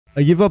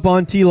I give up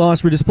on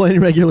T-Lost. We're just playing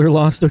regular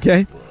Lost,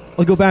 okay?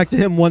 I'll go back to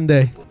him one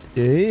day.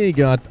 Okay,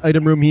 got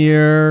item room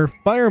here.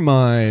 Fire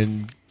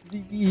mine.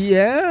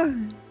 Yeah?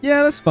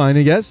 Yeah, that's fine,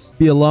 I guess.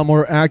 Be a lot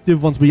more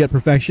active once we get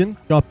perfection.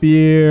 Shop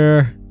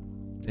here.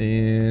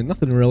 And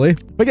nothing really.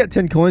 If I get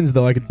 10 coins,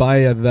 though, I could buy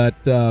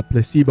that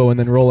placebo and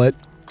then roll it.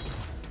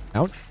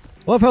 Ouch.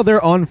 I love how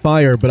they're on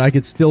fire, but I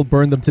could still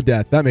burn them to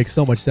death. That makes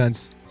so much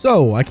sense.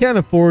 So, I can't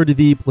afford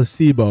the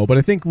placebo, but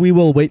I think we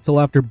will wait till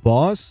after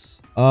boss.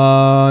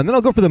 And then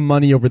I'll go for the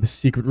money over the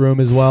secret room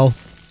as well.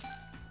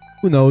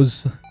 Who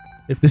knows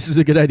if this is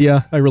a good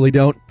idea? I really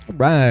don't. All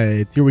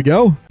right, here we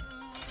go.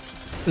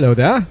 Hello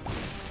there.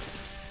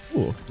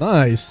 Ooh,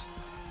 nice.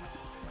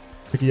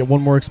 If you get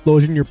one more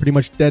explosion, you're pretty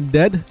much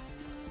dead.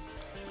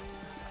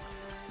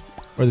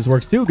 Or this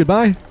works too.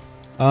 Goodbye.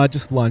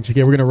 Just lunch.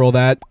 Okay, we're gonna roll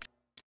that.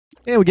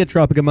 And we get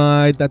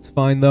Tropicamide. That's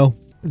fine, though.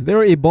 Is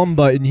there a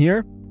bomba in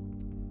here?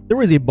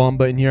 There is a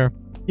bomba in here.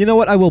 You know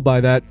what? I will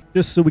buy that.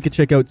 Just so we can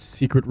check out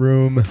secret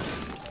room. And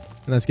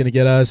that's gonna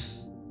get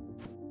us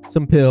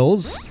some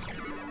pills.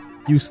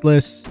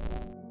 Useless.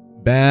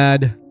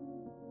 Bad.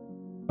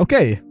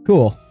 Okay,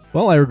 cool.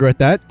 Well, I regret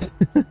that.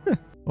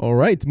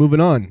 Alright, moving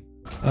on.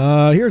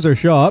 Here's our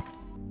shop.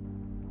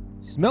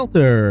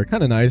 Smelter.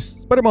 Kind of nice.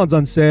 Spider-Mon's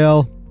on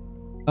sale.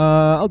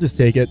 I'll just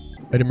take it.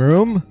 Item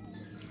room.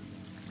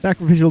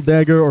 Sacrificial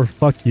dagger or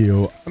fuck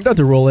you. I'm about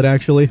to roll it,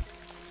 actually.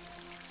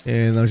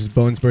 And that was just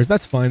bone spurs.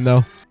 That's fine,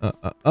 though.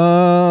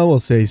 We'll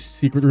say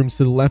secret rooms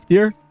to the left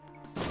here.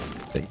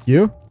 Thank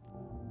you.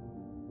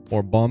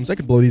 More bombs. I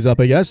could blow these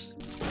up, I guess.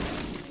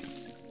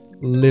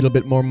 A little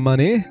bit more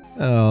money.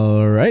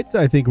 Alright,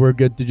 I think we're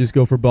good to just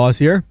go for boss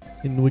here.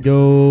 And we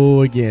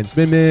go again.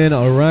 Spinman,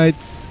 alright.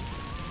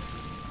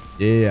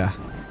 Yeah.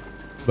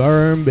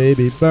 Burn,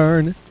 baby,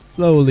 burn.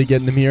 Slowly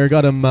getting them here.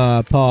 Got them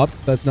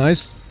popped. That's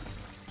nice.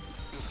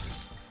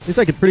 At least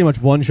I could pretty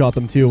much one-shot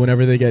them too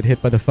whenever they get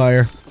hit by the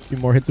fire. A few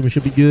more hits and we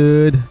should be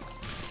good.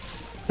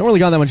 Don't really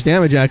got that much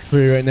damage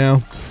actually right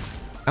now.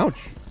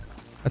 Ouch.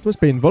 That was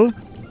painful.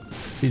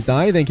 Please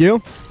die, thank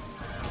you.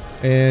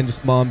 And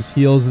just mom's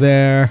heals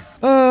there.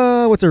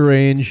 What's her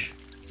range?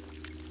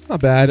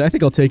 Not bad. I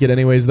think I'll take it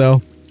anyways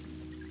though.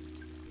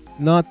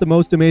 Not the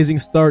most amazing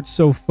start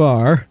so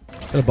far.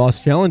 Got a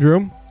boss challenge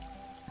room.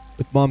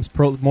 With mom's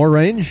more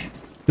range.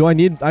 I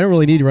don't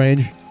really need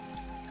range.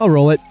 I'll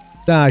roll it.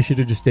 I should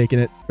have just taken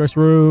it. First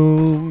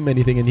room.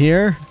 Anything in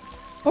here?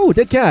 Oh,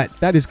 dead cat.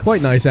 That is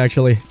quite nice,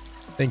 actually.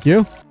 Thank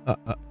you.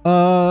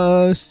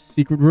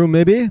 Secret room,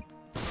 maybe?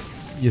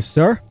 Yes,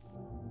 sir.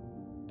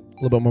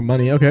 A little bit more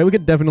money. Okay, we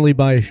could definitely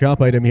buy a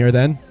shop item here,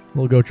 then.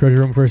 We'll go treasure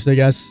room first, I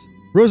guess.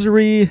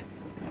 Rosary.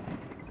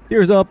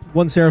 Tears up.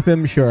 One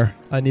seraphim. Sure.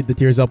 I need the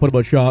tears up. What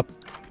about shop?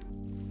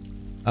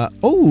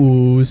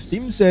 Oh,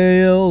 Steam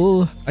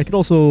sale. I could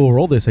also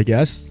roll this, I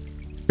guess.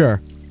 Sure.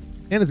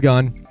 And it's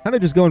gone. Kind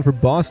of just going for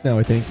boss now,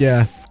 I think.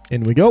 Yeah.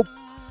 In we go.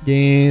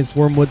 Gains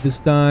Wormwood this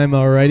time.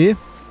 Alrighty.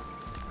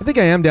 I think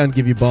I am down to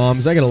give you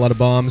bombs. I got a lot of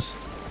bombs.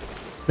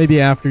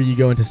 Maybe after you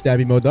go into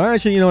stabby mode, though.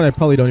 Actually, you know what? I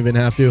probably don't even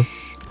have to.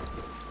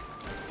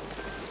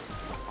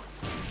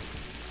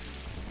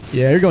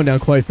 Yeah, you're going down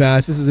quite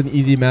fast. This is an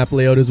easy map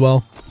layout as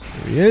well.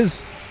 Here he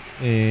is.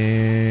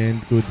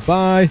 And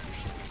goodbye.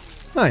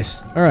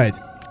 Nice. Alright.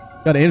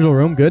 Got an angel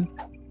room. Good.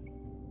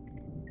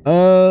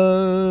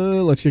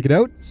 Let's check it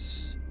out.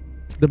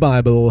 The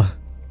Bible. Well,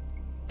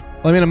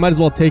 I mean, I might as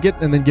well take it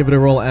and then give it a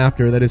roll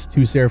after. That is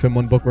 2 Seraphim,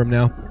 1 Bookworm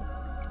now.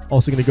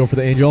 Also going to go for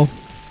the Angel.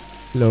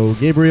 Hello,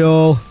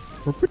 Gabriel.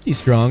 We're pretty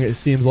strong, it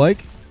seems like.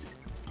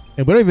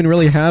 And we don't even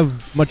really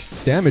have much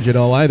damage at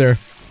all, either.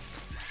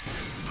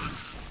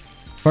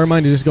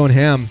 Firemind is just going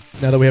ham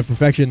now that we have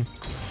perfection.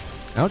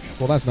 Ouch.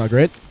 Well, that's not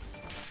great.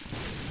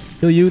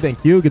 Kill you.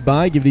 Thank you.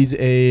 Goodbye. Give these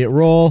a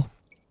roll.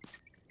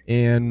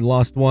 And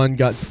lost one.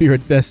 Got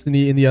Spirit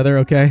Destiny in the other.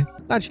 Okay.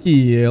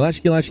 Latchkey.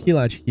 Latchkey, latchkey,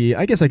 latchkey.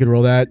 I guess I could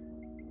roll that.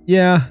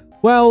 Yeah.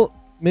 Well,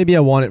 maybe I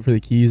want it for the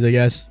keys, I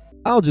guess.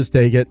 I'll just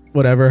take it.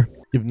 Whatever.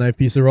 Give knife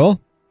piece a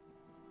roll.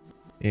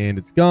 And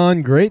it's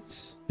gone.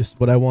 Great. Just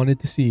what I wanted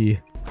to see.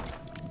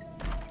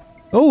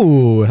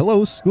 Oh,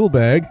 hello, school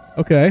bag.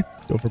 Okay.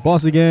 Go for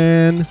boss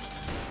again.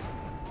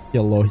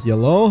 Yellow,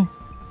 yellow.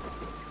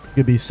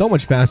 Could be so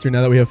much faster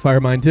now that we have Fire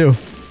Mine too.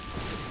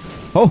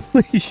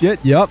 Holy shit.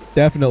 Yup,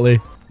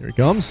 definitely. Here it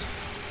comes.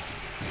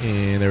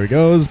 And there it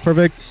goes.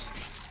 Perfect.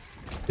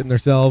 Getting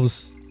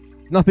ourselves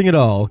nothing at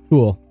all.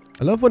 Cool.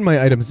 I love when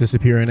my items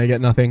disappear and I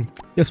get nothing.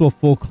 Guess we'll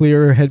full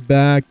clear, head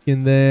back,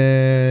 and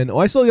then... Oh,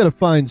 I still gotta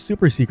find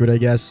super secret, I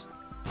guess.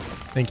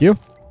 Thank you.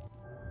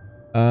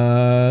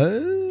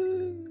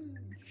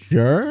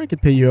 Sure. I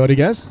could pay you out, I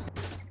guess.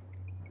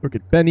 Look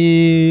at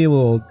Penny.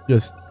 We'll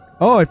just...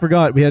 Oh, I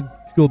forgot. We had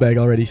school bag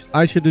already.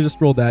 I should have just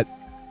rolled that.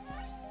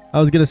 I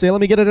was gonna say, let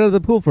me get it out of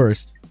the pool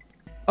first.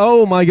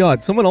 Oh my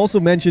god. Someone also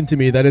mentioned to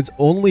me that it's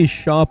only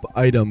shop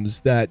items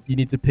that you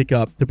need to pick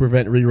up to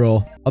prevent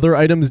reroll. Other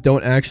items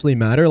don't actually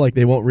matter, like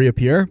they won't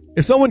reappear.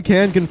 If someone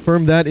can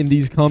confirm that in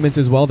these comments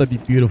as well, that'd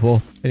be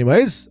beautiful.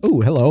 Anyways,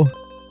 oh, hello.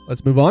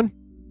 Let's move on.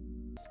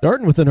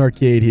 Starting with an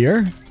arcade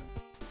here.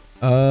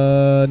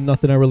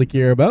 Nothing I really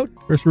care about.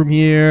 First room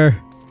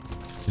here.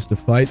 Just a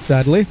fight,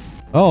 sadly.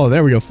 Oh,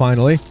 there we go,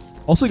 finally.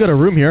 Also got a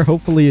room here.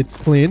 Hopefully it's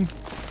clean.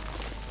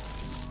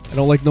 I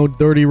don't like no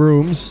dirty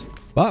rooms.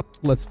 But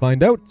let's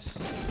find out.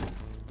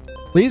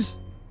 Please?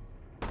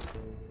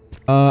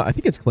 I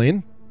think it's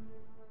clean.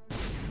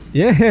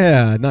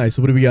 Yeah, nice.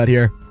 What do we got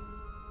here?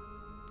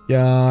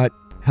 Got...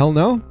 Hell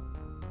no?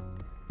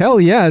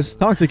 Hell yes.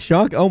 Toxic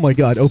shock. Oh my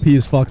god. OP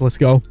as fuck. Let's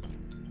go.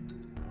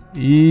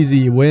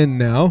 Easy win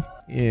now.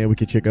 Yeah, we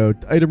could check out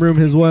item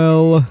room as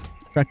well.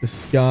 Track the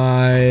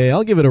sky.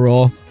 I'll give it a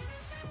roll.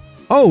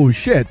 Oh,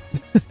 shit.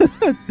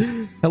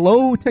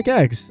 Hello, Tech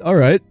X. All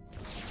right.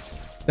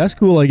 That's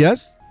cool, I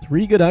guess.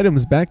 3 good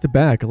items back to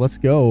back. Let's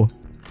go.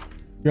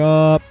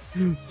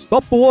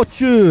 Stopwatch.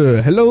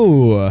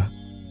 Hello.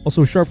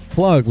 Also, sharp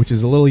plug, which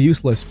is a little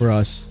useless for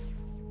us.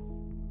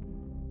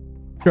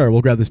 Sure,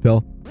 we'll grab this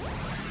pill.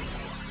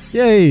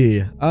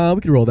 Yay.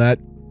 We can roll that.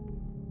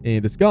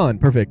 And it's gone.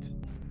 Perfect.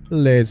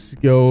 Let's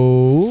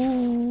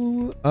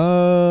go.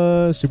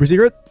 Super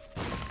secret.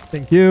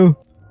 Thank you.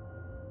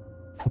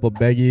 Couple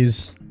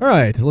baggies.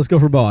 Alright, let's go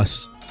for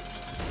boss.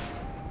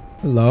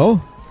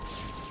 Hello.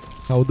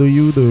 How do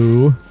you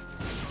do?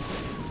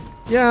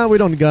 Yeah, we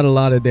don't got a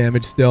lot of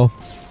damage still.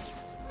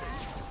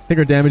 I think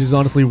our damage is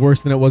honestly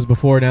worse than it was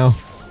before now.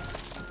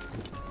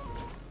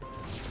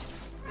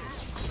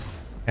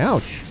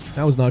 Ouch.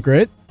 That was not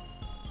great.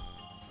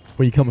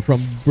 Where you coming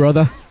from,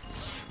 brother?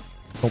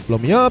 Don't blow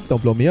me up.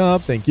 Don't blow me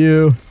up. Thank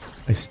you.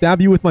 I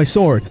stab you with my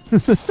sword.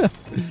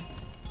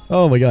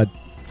 Oh my god.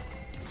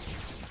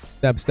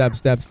 Stab, stab,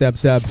 stab, stab,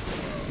 stab.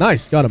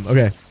 Nice. Got him.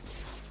 Okay.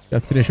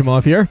 Gotta finish him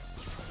off here.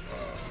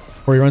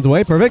 Before he runs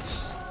away.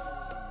 Perfect.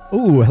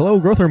 Ooh, hello,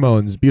 growth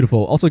hormones.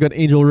 Beautiful. Also got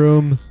angel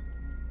room.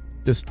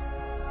 Just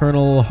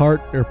eternal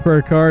heart or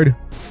prayer card.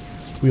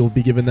 We will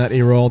be giving that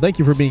a roll. Thank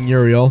you for being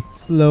Uriel.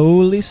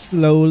 Slowly,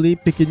 slowly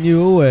picking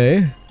you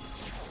away.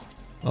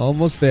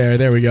 Almost there.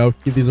 There we go.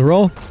 Give these a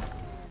roll.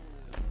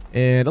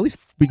 And at least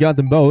we got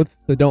them both.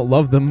 I don't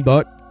love them,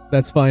 but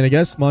that's fine, I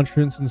guess.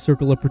 Monstrance and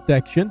Circle of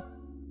Protection.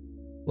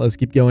 Let's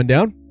keep going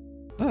down.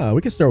 We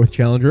can start with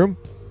Challenge Room.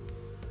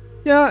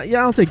 Yeah,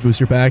 I'll take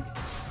Booster Pack.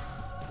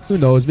 Who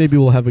knows? Maybe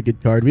we'll have a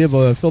good card. We have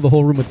fill the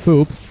whole room with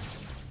poop.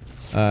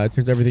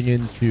 Turns everything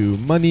into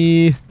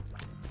money.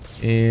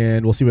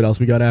 And we'll see what else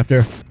we got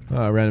after.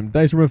 Random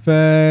dice room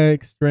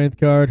effect, strength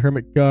card,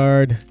 hermit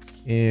card,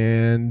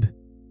 and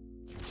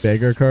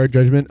beggar card,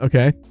 judgment.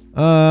 Okay.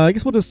 I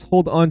guess we'll just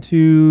hold on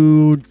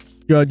to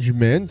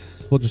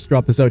judgment. We'll just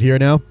drop this out here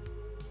now.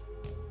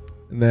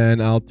 And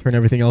then I'll turn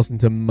everything else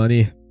into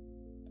money.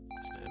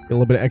 Get a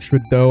little bit of extra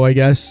dough, I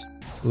guess.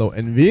 Low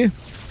envy.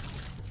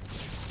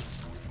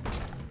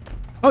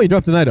 Oh, you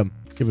dropped an item.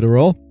 Give it a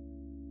roll.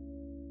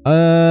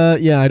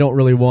 Yeah, I don't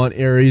really want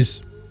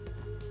Aries.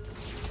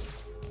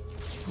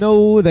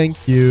 No,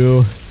 thank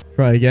you.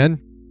 Try again.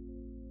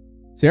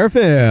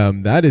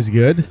 Seraphim. That is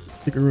good.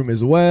 Secret room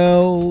as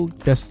well.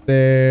 Chest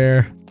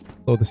there.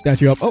 Blow the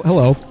statue up. Oh,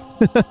 hello.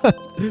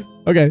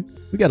 Okay.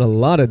 We got a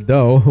lot of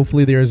dough.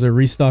 Hopefully there's a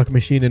restock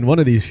machine in one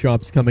of these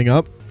shops coming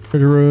up.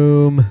 Treasure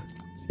room.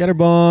 Scatter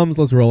bombs.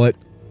 Let's roll it.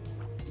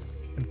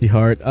 Empty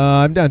heart.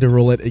 I'm down to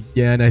roll it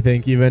again, I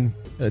think, even.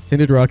 A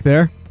tinted rock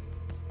there.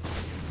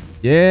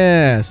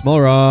 Yeah, small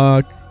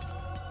rock.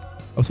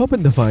 I was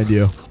hoping to find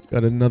you.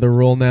 Got another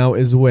roll now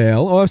as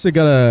well. Oh, I also I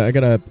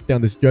gotta put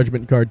down this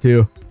judgment card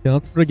too.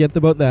 Don't forget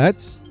about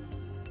that.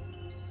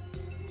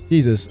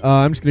 Jesus,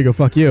 I'm just gonna go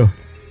fuck you.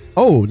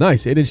 Oh,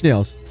 nice. 8-inch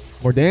nails.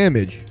 More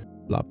damage.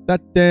 Plop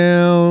that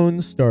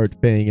down. Start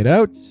paying it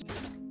out.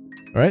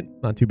 Alright,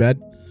 not too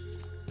bad.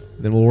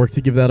 Then we'll work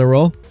to give that a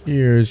roll.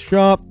 Here's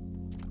shop.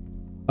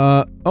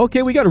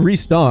 Okay, we got a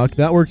restock.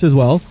 That works as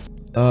well.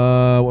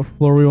 What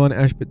floor we want?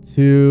 Ash pit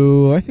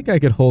 2. I think I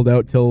could hold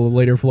out till the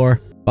later floor.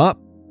 Bop.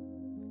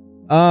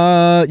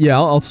 Yeah,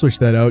 I'll switch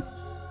that out.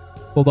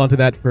 Hold on to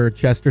that for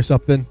chest or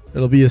something.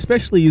 It'll be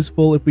especially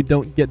useful if we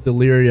don't get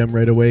delirium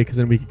right away, because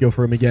then we could go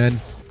for him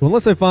again. So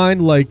unless I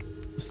find, like,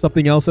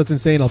 something else that's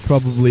insane, I'll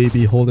probably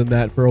be holding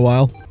that for a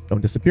while.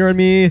 Don't disappear on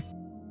me.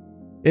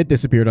 It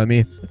disappeared on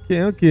me.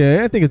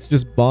 Okay. I think it's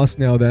just boss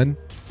now then.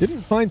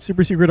 Didn't find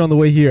super secret on the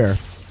way here.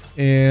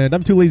 And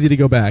I'm too lazy to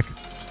go back.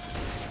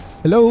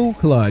 Hello,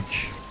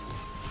 clutch.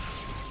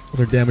 What's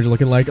our damage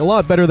looking like? A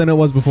lot better than it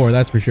was before,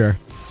 that's for sure.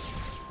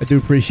 I do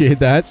appreciate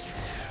that.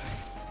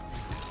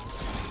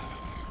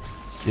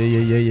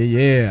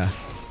 Yeah.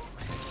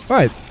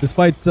 Alright, this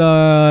fight's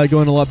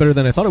going a lot better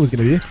than I thought it was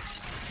going to be.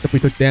 Except we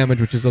took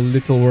damage, which is a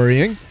little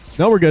worrying.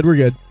 No, we're good, we're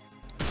good.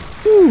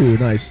 Ooh,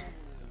 nice.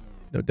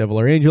 No devil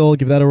or angel,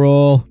 give that a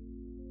roll.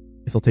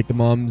 Guess I'll take the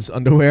mom's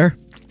underwear.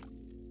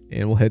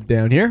 And we'll head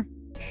down here.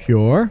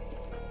 Sure.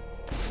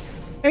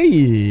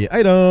 Hey,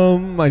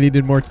 item. I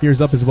needed more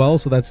tears up as well,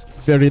 so that's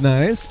very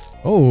nice.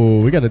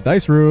 Oh, we got a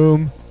dice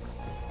room.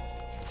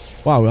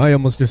 Wow, I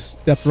almost just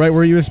stepped right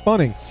where you were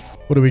spawning.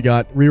 What do we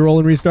got? Reroll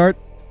and restart?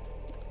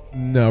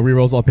 No,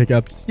 rerolls I'll pick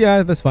up.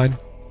 Yeah, that's fine.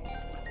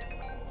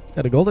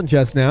 Got a golden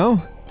chest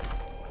now.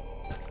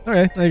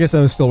 Alright, I guess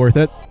that was still worth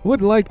it.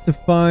 Would like to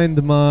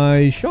find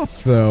my shop,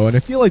 though, and I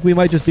feel like we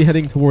might just be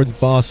heading towards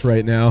boss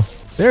right now.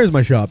 There's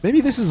my shop. Maybe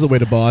this is the way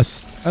to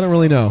boss. I don't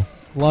really know.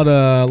 A lot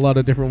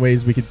of different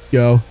ways we could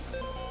go.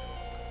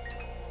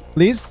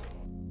 Please?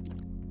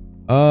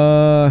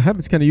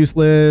 Habit's kind of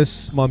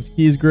useless. Mom's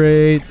key is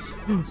great.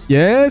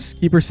 Yes,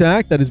 keeper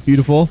sack. That is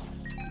beautiful.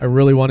 I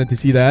really wanted to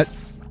see that.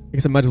 I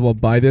guess I might as well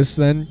buy this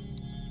then.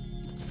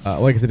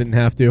 Well, I guess I didn't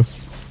have to.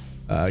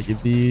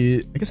 Give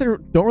the... I guess I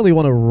don't really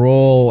want to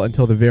roll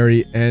until the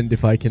very end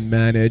if I can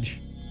manage.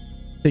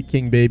 Take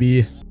king,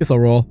 baby. Guess I'll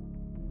roll.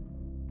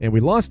 And we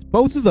lost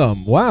both of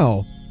them.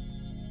 Wow.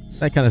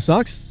 That kind of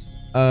sucks.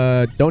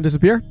 Don't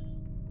disappear.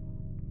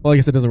 Well, I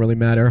guess it doesn't really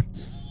matter.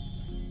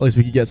 At least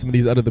we could get some of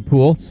these out of the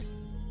pool.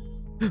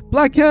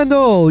 Black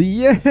candle!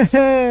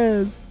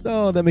 Yes!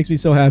 Oh, that makes me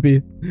so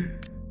happy.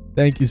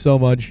 Thank you so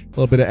much. A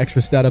little bit of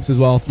extra stat ups as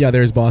well. Yeah,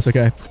 there's boss.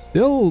 Okay.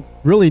 Still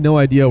really no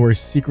idea where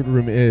secret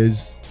room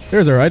is.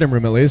 There's our item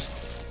room at least.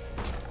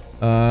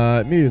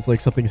 Maybe it's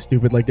like something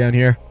stupid like down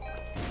here.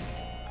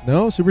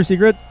 No? Super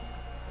secret?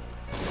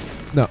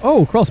 No.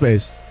 Oh, crawl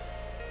space.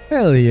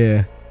 Hell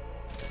yeah.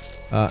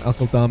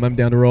 Alcohol Dom, I'm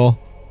down to roll.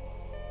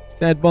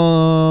 Sad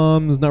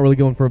bombs. Not really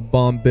going for a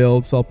bomb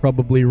build, so I'll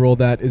probably roll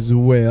that as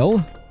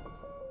well.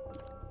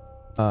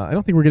 I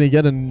don't think we're going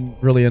to get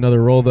really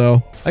another roll,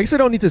 though. I guess I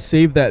don't need to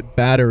save that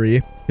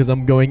battery, because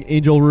I'm going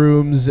angel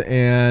rooms,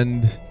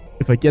 and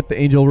if I get the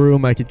angel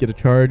room, I could get a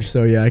charge.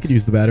 So, yeah, I could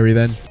use the battery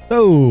then.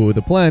 So,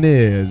 the plan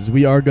is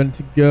we are going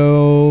to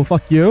go...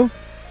 Fuck you.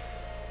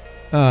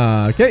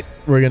 Okay,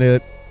 we're going to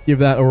give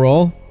that a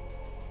roll.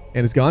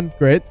 And it's gone.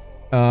 Great.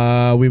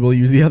 We will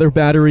use the other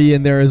battery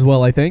in there as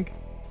well, I think.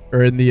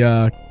 Or in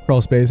the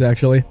crawl space,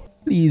 actually.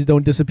 Please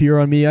don't disappear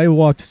on me. I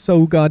walked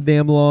so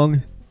goddamn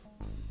long.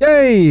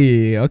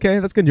 Yay! Okay,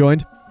 that's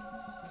conjoined.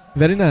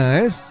 Very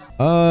nice.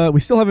 We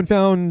still haven't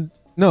found...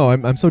 No,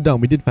 I'm so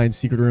dumb. We did find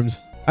secret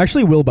rooms. I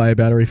actually will buy a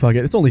battery. Fuck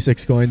it. It's only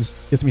 6 coins.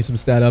 Gets me some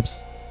stat ups.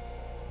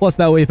 Plus,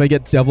 that way, if I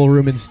get devil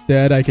room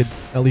instead, I could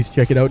at least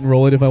check it out and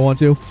roll it if I want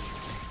to.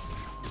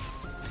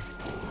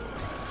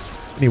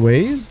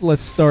 Anyways,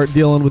 let's start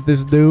dealing with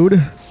this dude.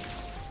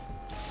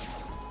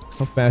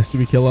 How fast do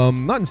we kill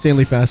him? Not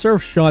insanely fast. Our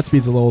shot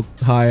speed's a little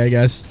high, I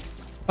guess.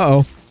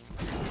 Uh-oh.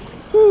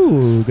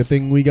 Ooh, good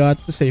thing we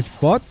got the safe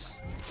spots.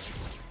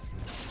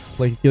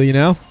 Play kill you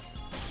now.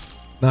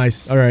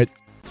 Nice. All right.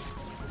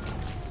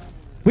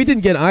 We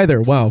didn't get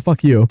either. Wow.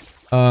 Fuck you.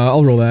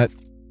 I'll roll that.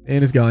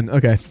 And it's gone.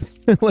 Okay.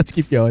 Let's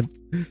keep going.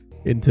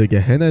 Into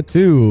Gehenna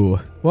 2.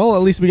 Well,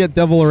 at least we get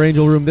Devil or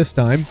Angel room this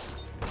time.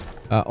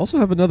 Also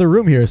have another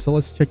room here, so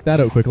let's check that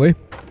out quickly.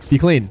 Be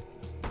clean.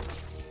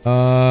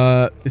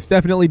 It's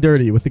definitely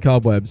dirty with the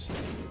cobwebs.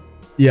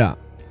 Yeah.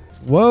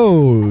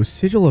 Whoa,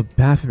 Sigil of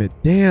Baphomet.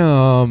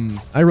 Damn.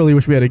 I really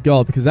wish we had a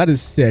gulp because that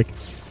is sick.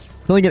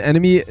 Killing an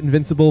enemy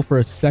invincible for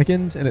a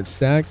second and it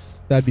stacks.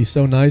 That'd be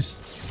so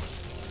nice.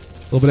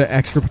 A little bit of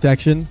extra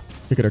protection.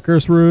 Check out our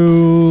curse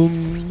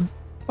room.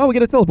 Oh, we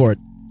get a teleport.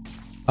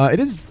 It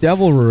is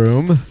Devil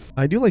room.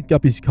 I do like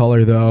Guppy's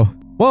color though.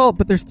 Well,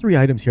 but there's 3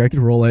 items here. I could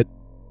roll it.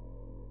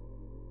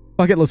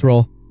 Fuck it, let's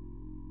roll.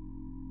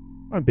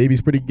 Our baby's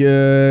pretty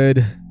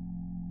good.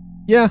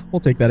 Yeah, we'll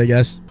take that, I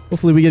guess.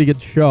 Hopefully we get a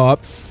good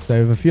shop. I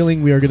have a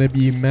feeling we are going to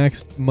be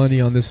maxed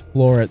money on this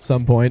floor at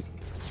some point.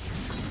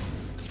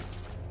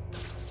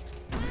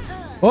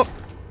 Oh.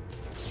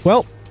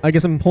 Well, I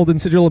guess I'm holding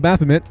Sigil of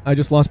Baphomet. I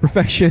just lost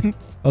perfection.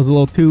 I was a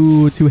little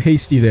too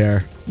hasty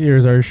there.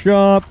 Here's our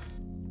shop.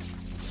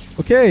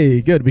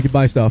 Okay, good. We can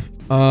buy stuff.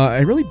 I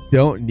really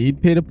don't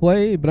need pay to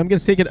play, but I'm going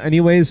to take it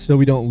anyways so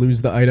we don't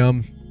lose the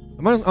item.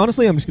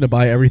 Honestly, I'm just going to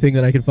buy everything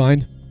that I can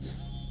find.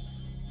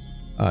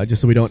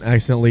 Just so we don't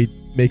accidentally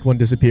make one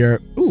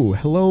disappear. Ooh,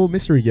 hello,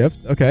 mystery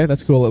gift. Okay,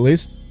 that's cool at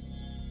least.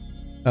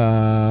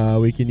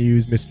 We can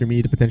use Mr.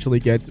 Me to potentially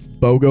get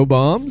BOGO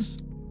bombs.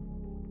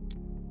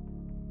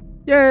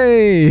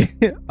 Yay!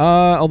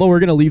 Although we're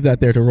going to leave that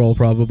there to roll,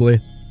 probably.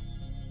 In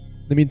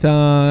the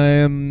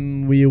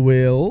meantime, we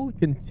will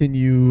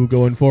continue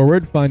going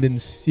forward. Finding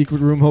secret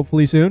room,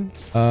 hopefully, soon.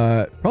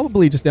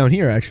 Probably just down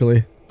here,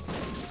 actually.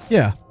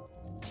 Yeah.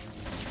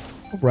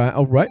 Alright,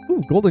 alright.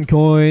 Ooh, golden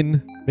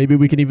coin. Maybe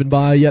we can even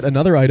buy yet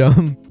another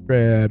item.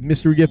 Grab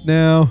mystery gift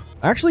now.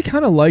 I actually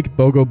kind of like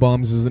BOGO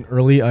bombs as an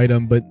early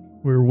item, but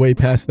we're way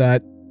past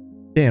that.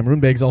 Damn, rune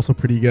bag's also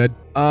pretty good.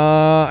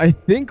 I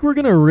think we're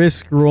gonna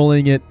risk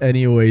rolling it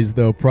anyways,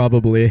 though,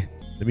 probably.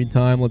 In the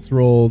meantime, let's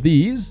roll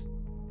these.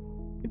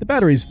 The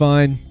battery's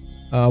fine.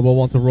 We'll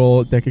want to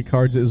roll a deck of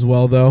cards as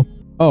well, though.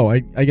 Oh, I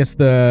guess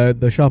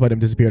the shop item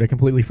disappeared. I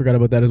completely forgot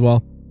about that as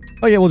well.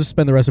 Oh yeah, we'll just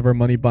spend the rest of our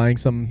money buying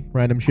some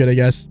random shit, I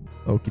guess.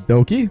 Okie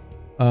dokie.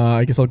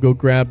 I guess I'll go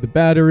grab the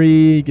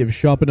battery, give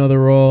shop another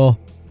roll.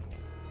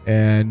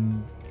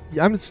 And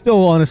I'm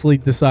still honestly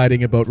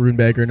deciding about rune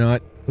bag or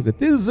not, because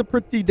it is a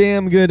pretty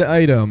damn good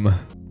item.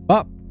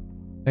 Pop.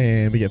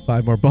 And we get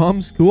 5 more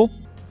bombs. Cool.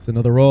 It's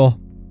another roll.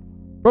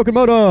 Broken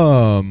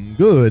modem.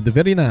 Good.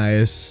 Very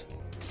nice.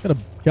 Got a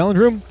challenge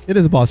room? It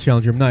is a boss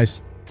challenge room.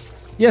 Nice.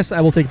 Yes, I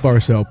will take bar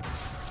soap.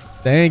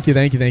 Thank you,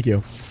 thank you, thank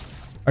you.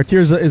 Our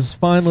Tears is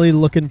finally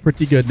looking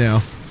pretty good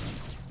now.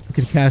 We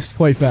can cast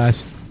quite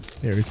fast.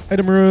 There's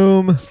item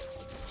room.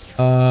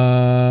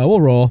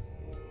 We'll roll.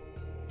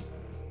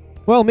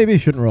 Well, maybe I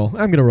shouldn't roll.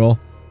 I'm gonna roll.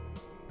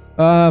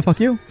 Fuck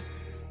you.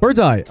 Bird's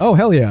eye. Oh,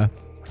 hell yeah.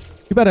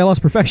 Too bad I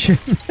lost perfection.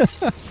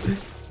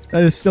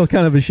 That is still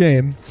kind of a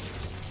shame.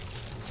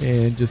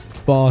 And just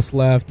boss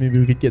left. Maybe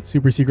we could get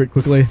super secret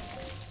quickly.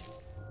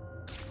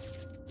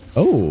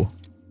 Oh.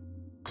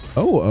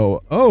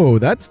 Oh,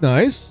 that's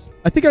nice.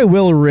 I think I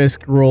will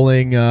risk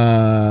rolling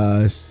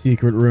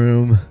secret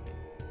room.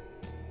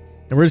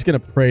 And we're just gonna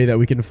pray that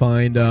we can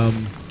find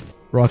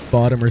rock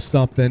bottom or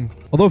something.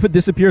 Although if it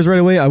disappears right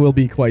away, I will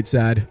be quite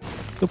sad.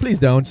 So please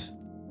don't.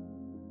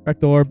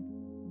 Cracked orb.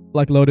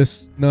 Black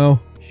Lotus. No.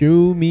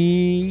 Show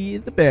me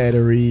the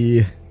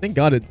battery. Thank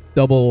God it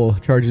double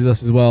charges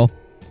us as well.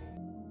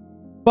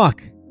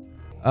 Fuck.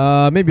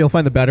 Maybe I'll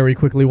find the battery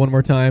quickly one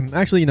more time.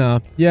 Actually,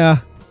 no. Yeah,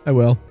 I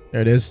will.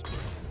 There it is.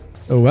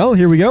 Oh well,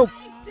 here we go.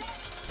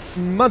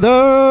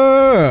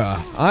 Mother!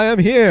 I am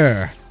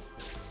here.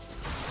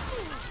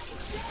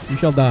 You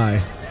shall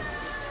die.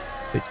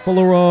 Take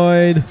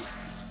Polaroid.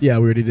 Yeah,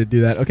 we already did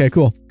do that. Okay,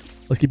 cool.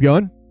 Let's keep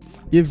going.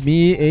 Give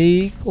me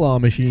a claw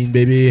machine,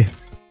 baby.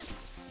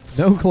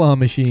 No claw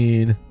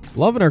machine.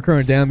 Loving our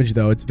current damage,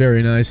 though. It's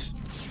very nice.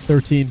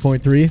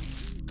 13.3.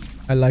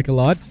 I like a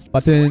lot.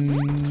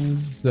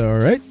 Buttons.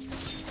 Alright.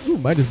 Ooh,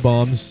 Midas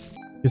bombs.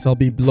 Guess I'll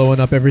be blowing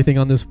up everything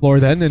on this floor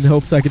then in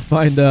hopes I could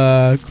find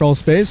crawl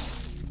space.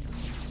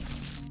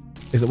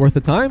 Is it worth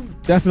the time?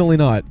 Definitely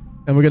not.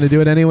 And we're going to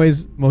do it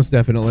anyways? Most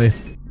definitely.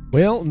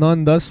 Well,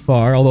 none thus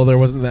far, although there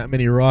wasn't that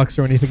many rocks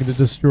or anything to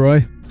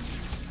destroy.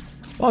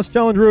 Boss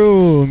challenge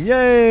room!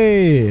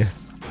 Yay!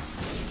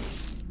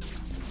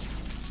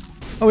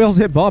 Oh, we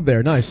also hit Bob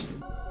there. Nice.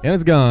 And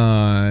it's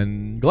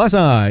gone. Glass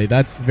eye.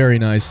 That's very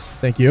nice.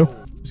 Thank you.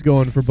 Just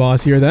going for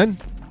boss here then.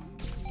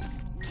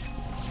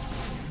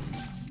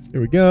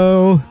 Here we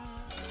go.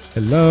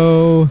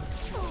 Hello.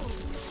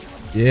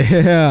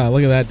 Yeah,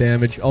 look at that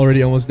damage.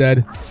 Already almost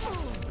dead.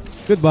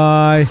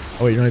 Goodbye.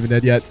 Oh, wait, you're not even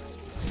dead yet.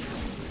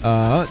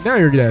 Now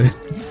you're dead.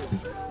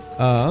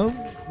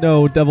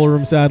 No devil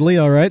room, sadly.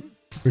 All right.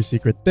 Super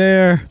secret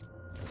there.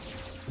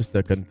 Just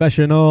a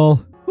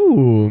confessional.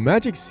 Ooh,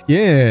 magic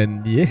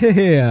skin.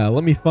 Yeah.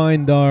 Let me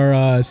find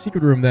our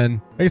secret room then.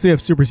 I guess we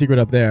have super secret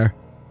up there.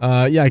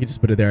 Yeah, I could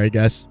just put it there, I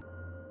guess.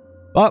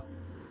 Up.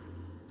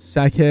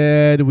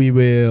 Sackhead, we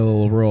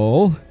will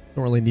roll.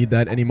 Don't really need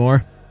that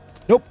anymore.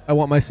 Nope, I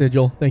want my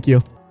sigil. Thank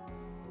you.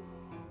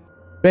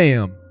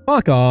 Bam.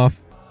 Fuck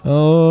off.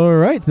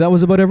 Alright, that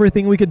was about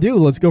everything we could do.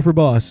 Let's go for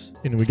boss.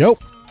 In we go.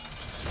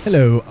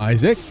 Hello,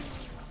 Isaac.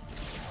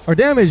 Our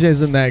damage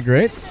isn't that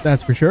great,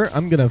 that's for sure.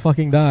 I'm gonna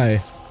fucking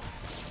die.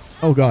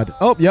 Oh god.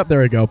 Oh, yep, there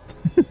we go.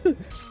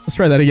 Let's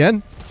try that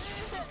again.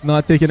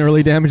 Not taking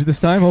early damage this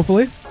time,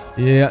 hopefully.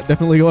 Yeah,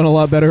 definitely going a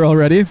lot better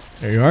already.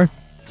 There you are.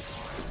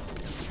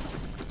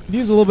 Could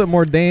use a little bit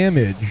more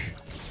damage.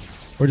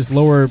 Or just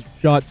lower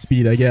shot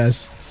speed, I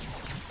guess.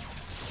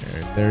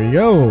 And there you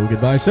go.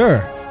 Goodbye,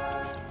 sir.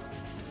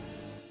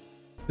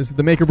 This is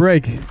the make or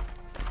break.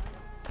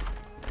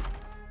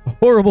 A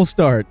horrible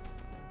start.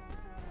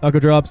 Taco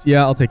drops.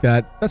 Yeah, I'll take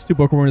that. That's 2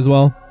 Pokemon as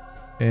well.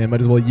 And might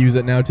as well use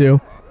it now,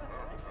 too.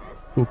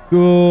 Cool,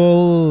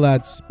 cool.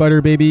 That's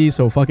Spider Baby,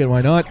 so fuck it,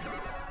 why not?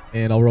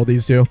 And I'll roll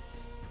these 2.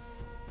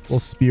 Little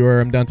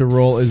Spewer. I'm down to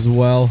roll as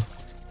well.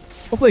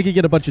 Hopefully I can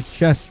get a bunch of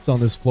chests on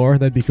this floor.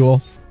 That'd be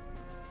cool.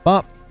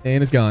 Pop.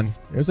 And it's gone.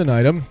 There's an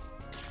item.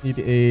 Need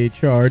a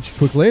charge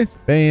quickly.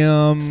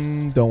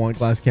 Bam. Don't want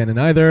glass cannon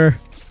either.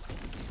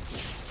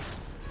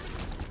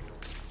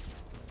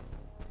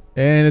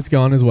 And it's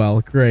gone as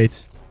well.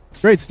 Great.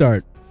 Great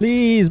start.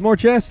 Please, more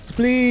chests,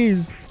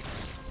 please.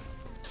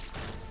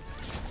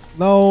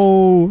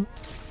 No.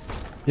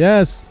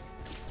 Yes.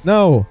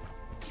 No.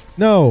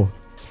 No.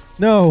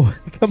 No.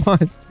 Come on.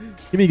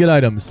 Give me good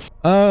items.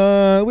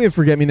 We have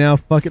Forget Me Now.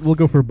 Fuck it. We'll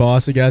go for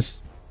boss, I guess.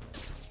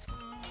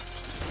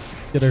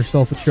 Get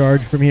ourselves a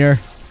charge from here.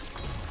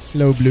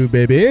 Hello, blue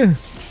baby.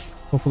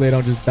 Hopefully I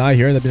don't just die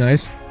here. That'd be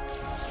nice.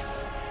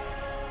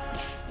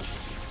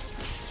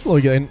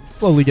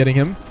 Slowly getting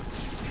him.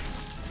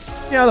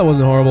 Yeah, that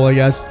wasn't horrible, I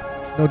guess.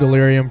 No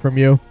delirium from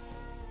you.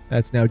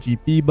 That's now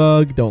GP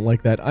bug. Don't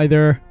like that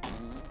either.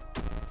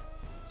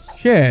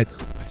 Shit.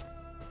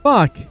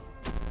 Fuck.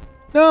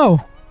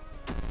 No.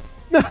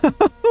 No.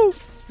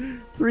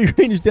 3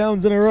 range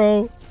downs in a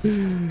row.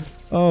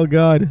 Oh,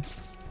 God.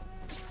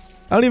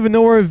 I don't even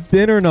know where I've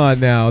been or not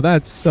now.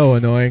 That's so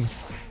annoying.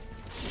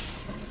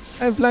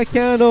 I have Black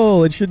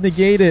Candle. It should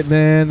negate it,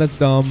 man. That's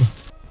dumb.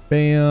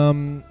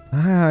 Bam.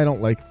 I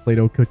don't like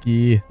Play-Doh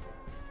Cookie.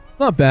 It's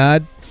not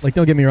bad. Like,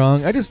 don't get me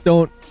wrong. I just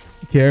don't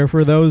care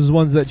for those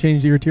ones that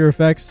change your tier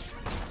effects.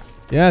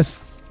 Yes.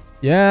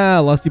 Yeah,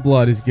 Lusty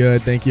Blood is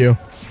good. Thank you.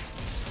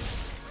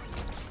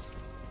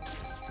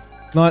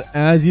 Not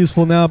as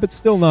useful now, but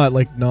still not,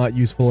 like, not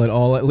useful at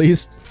all, at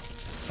least.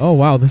 Oh,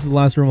 wow. This is the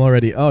last room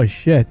already. Oh,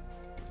 shit.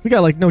 We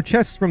got, like, no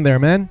chests from there,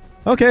 man.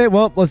 Okay,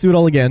 well, let's do it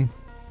all again.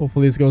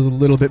 Hopefully this goes a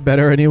little bit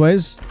better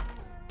anyways.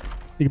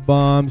 Big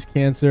bombs,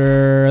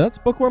 cancer. That's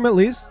bookworm at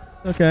least.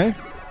 Okay.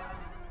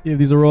 Give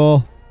these a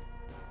roll.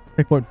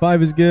 Checkpoint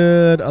 5 is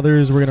good.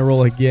 Others we're going to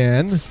roll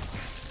again.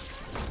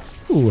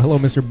 Ooh, hello,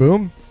 Mr.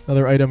 Boom.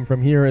 Another item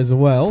from here as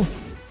well.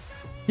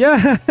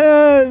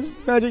 Yes!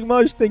 Magic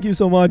Mush, thank you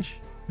so much.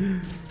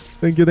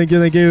 Thank you, thank you,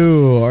 thank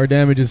you. Our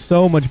damage is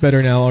so much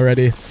better now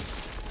already.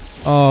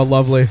 Oh,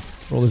 lovely.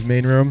 Roll this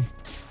main room.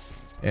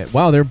 And,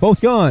 wow, they're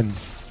both gone.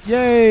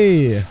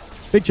 Yay!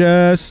 Big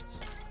chest.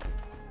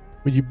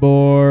 Ouija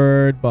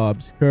board.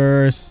 Bob's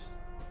curse.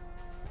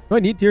 Do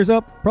I need tears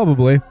up?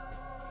 Probably.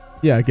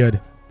 Yeah,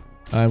 good.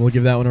 We'll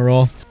give that one a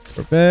roll.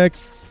 Perfect.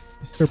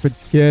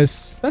 Serpent's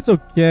kiss. That's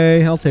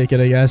okay. I'll take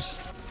it, I guess.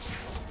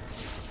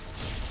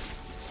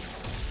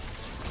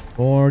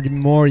 More. Give me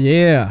more.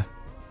 Yeah.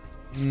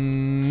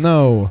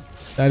 No.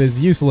 That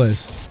is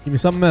useless. Give me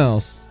something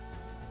else.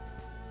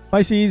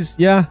 Pisces.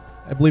 Yeah.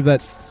 I believe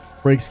that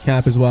breaks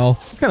cap as well.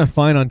 I'm kind of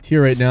fine on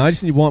tier right now. I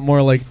just want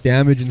more like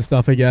damage and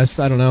stuff, I guess.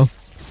 I don't know.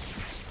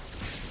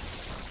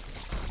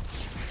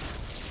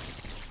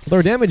 Although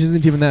our damage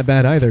isn't even that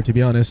bad either, to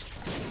be honest.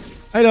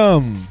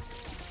 Item.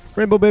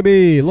 Rainbow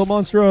baby. Little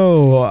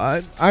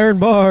monstro. Iron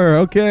bar.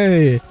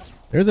 Okay.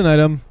 There's an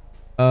item.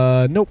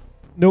 Nope.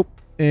 Nope.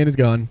 And it's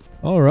gone.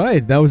 All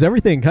right. That was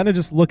everything. Kind of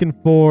just looking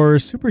for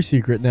super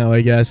secret now,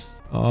 I guess.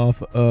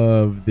 Off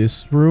of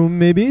this room,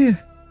 maybe?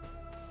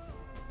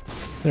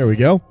 There we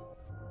go.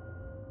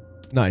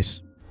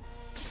 Nice.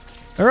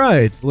 All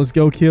right. Let's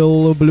go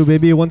kill Blue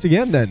Baby once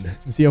again then.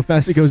 And see how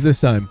fast it goes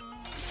this time.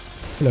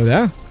 Hello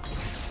there.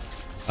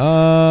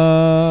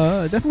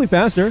 Definitely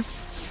faster.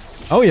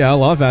 Oh yeah, a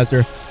lot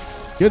faster.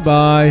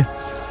 Goodbye.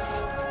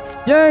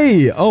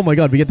 Yay! Oh my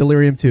god, we get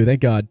Delirium too,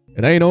 thank god.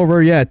 It ain't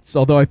over yet,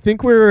 although I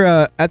think we're,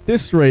 at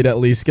this rate at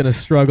least, gonna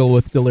struggle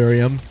with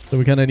Delirium. So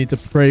we kind of need to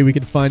pray we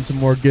can find some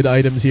more good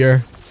items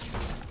here.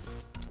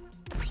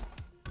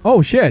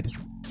 Oh shit!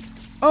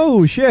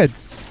 Oh shit!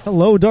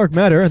 Hello, Dark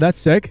Matter, that's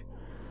sick.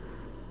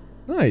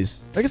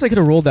 Nice. I guess I could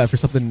have rolled that for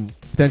something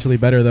potentially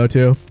better though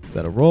too. Give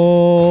that a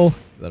roll.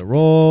 Give that a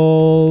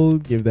roll.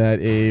 Give that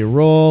a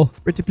roll.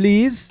 Pretty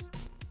please.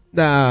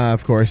 Nah,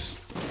 of course.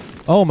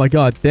 Oh my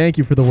god, thank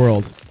you for the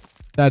world.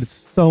 That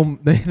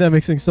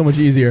makes things so much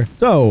easier.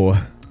 So,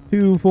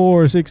 2,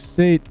 4, 6,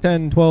 8,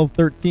 10, 12,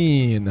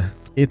 13.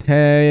 It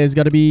has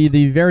got to be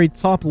the very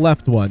top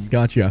left one.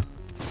 Gotcha.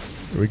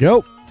 Here we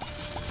go.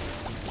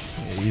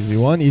 Easy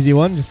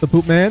one. Just the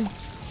poop man.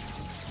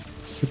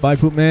 Goodbye,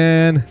 poop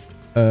man.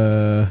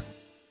 I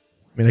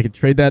mean, I could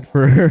trade that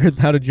for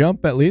how to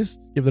jump at least.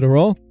 Give it a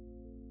roll.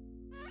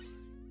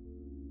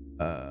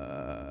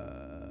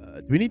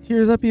 Do we need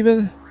tears up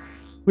even?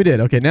 We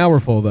did. Okay, now we're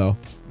full though.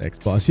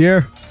 Next boss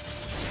here.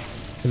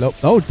 Hello.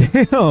 Oh,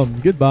 damn.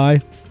 Goodbye.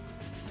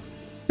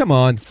 Come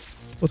on.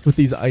 What's with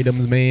these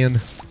items, man?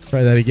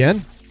 Try that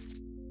again.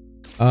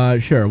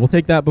 Sure. We'll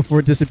take that before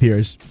it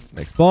disappears.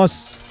 Next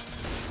boss.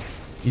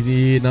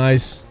 Easy.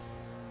 Nice.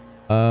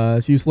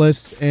 It's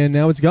useless. And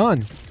now it's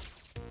gone.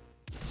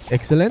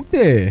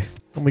 Excelente.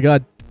 Oh my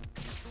god.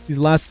 These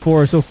last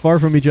 4 are so far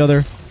from each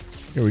other.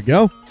 Here we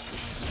go.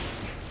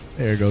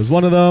 There goes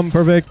one of them.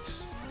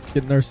 Perfect.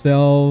 Getting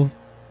ourselves...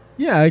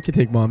 Yeah, I could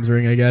take Mom's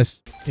Ring, I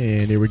guess.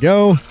 And here we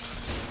go.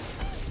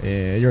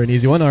 And you're an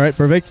easy one. All right,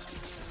 perfect.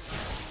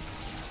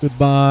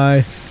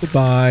 Goodbye.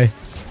 Goodbye.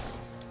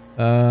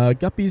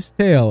 Guppy's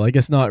Tail. I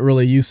guess not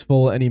really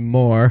useful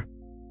anymore.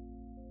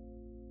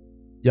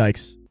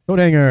 Yikes. Coat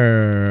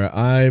hanger.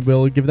 I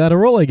will give that a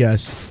roll, I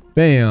guess.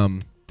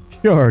 Bam.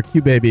 Sure,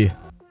 cute baby.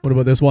 What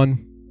about this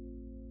one?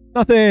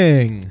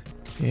 Nothing.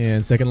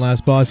 And second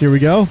last boss. Here we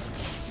go.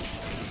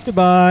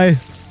 Goodbye.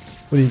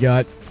 What do you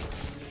got?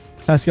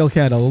 Pascal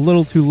Candle. A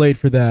little too late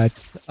for that.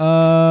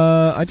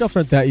 I don't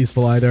find that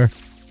useful either.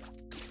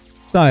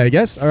 Sty, I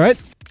guess. All right.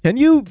 Can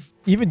you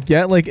even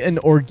get like an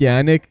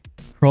organic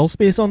crawl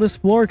space on this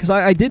floor? Because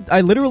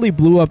I literally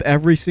blew up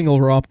every single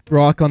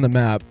rock on the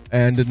map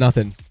and did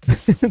nothing.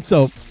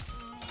 So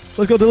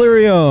let's go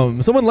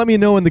Delirium. Someone let me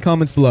know in the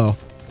comments below.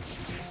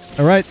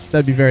 All right.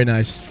 That'd be very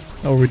nice.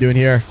 How are we doing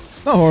here?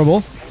 Not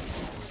horrible.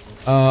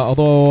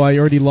 Although I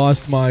already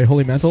lost my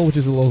Holy Mantle, which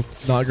is a little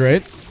not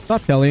great.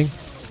 Stop telling.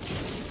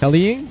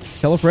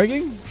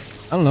 Telefragging?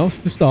 I don't know.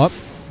 Just stop.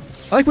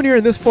 I like when you're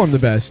in this form the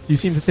best. You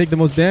seem to take the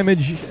most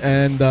damage,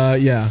 and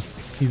yeah.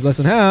 He's less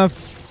than half.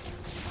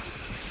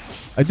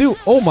 I do.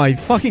 Oh my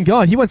fucking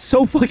god. He went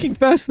so fucking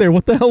fast there.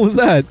 What the hell was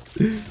that?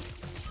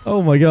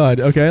 Oh my god.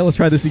 Okay, let's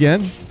try this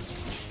again.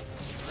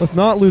 Let's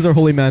not lose our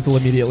Holy Mantle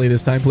immediately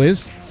this time,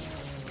 please.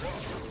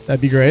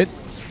 That'd be great.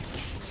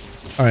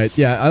 Alright,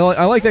 yeah.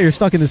 I like that you're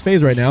stuck in this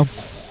phase right now.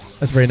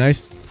 That's very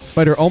nice.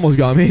 Spider almost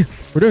got me.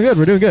 We're doing good.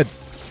 We're doing good.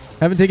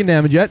 Haven't taken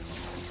damage yet.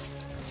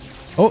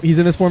 Oh, he's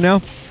in this form now.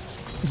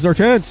 This is our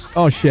chance.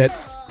 Oh, shit.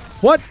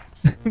 What?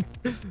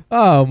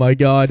 Oh, my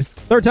God.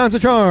 Third time's a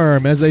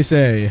charm, as they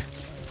say.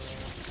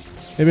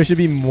 Maybe I should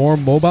be more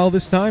mobile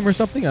this time or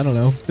something? I don't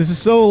know. This is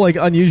so, like,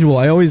 unusual.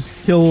 I always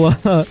kill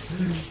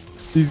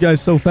these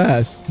guys so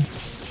fast.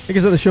 I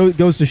guess that the show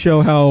goes to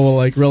show how,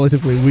 like,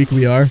 relatively weak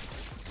we are.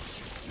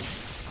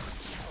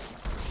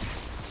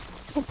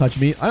 Oh, touch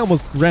me. I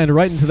almost ran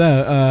right into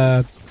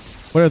the,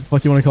 whatever the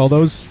fuck you want to call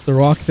those? The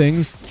rock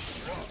things.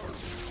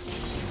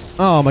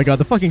 Oh my god,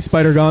 the fucking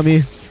spider got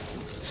me.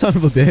 Son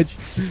of a bitch.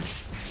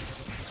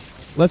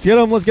 Let's get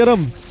him, let's get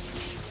him.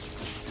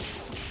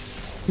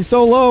 He's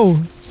so low.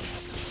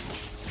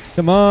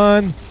 Come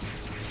on.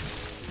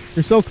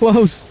 You're so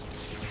close.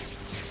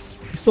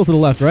 He's still to the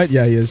left, right?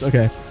 Yeah, he is.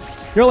 Okay.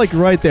 You're like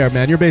right there,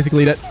 man. You're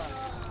basically dead.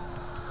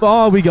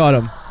 Oh, we got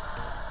him.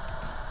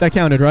 That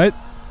counted, right?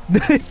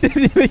 It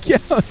didn't even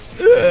count.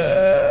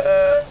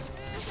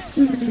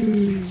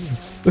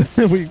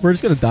 We're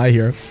just gonna die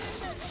here.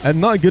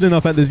 I'm not good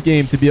enough at this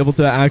game to be able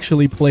to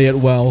actually play it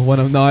well when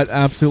I'm not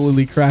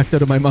absolutely cracked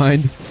out of my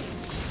mind.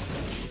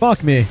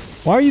 Fuck me.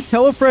 Why are you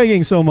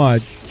telefragging so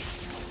much?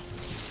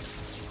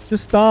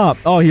 Just stop.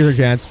 Oh, here's a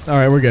chance.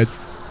 Alright, we're good.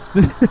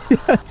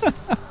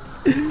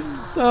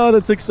 Oh,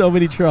 that took so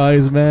many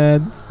tries,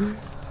 man.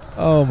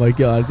 Oh my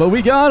god. But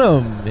we got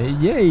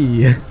him.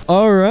 Yay.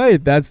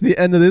 Alright, that's the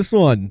end of this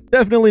one.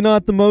 Definitely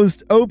not the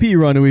most OP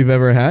run we've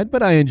ever had,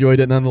 but I enjoyed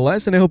it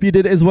nonetheless, and I hope you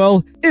did as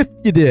well. If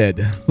you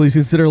did, please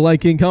consider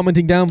liking,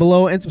 commenting down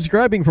below, and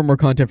subscribing for more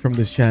content from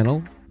this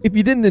channel. If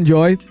you didn't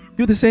enjoy,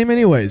 do the same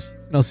anyways.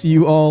 And I'll see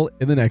you all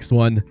in the next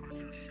one.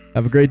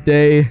 Have a great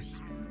day.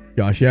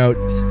 Josh out.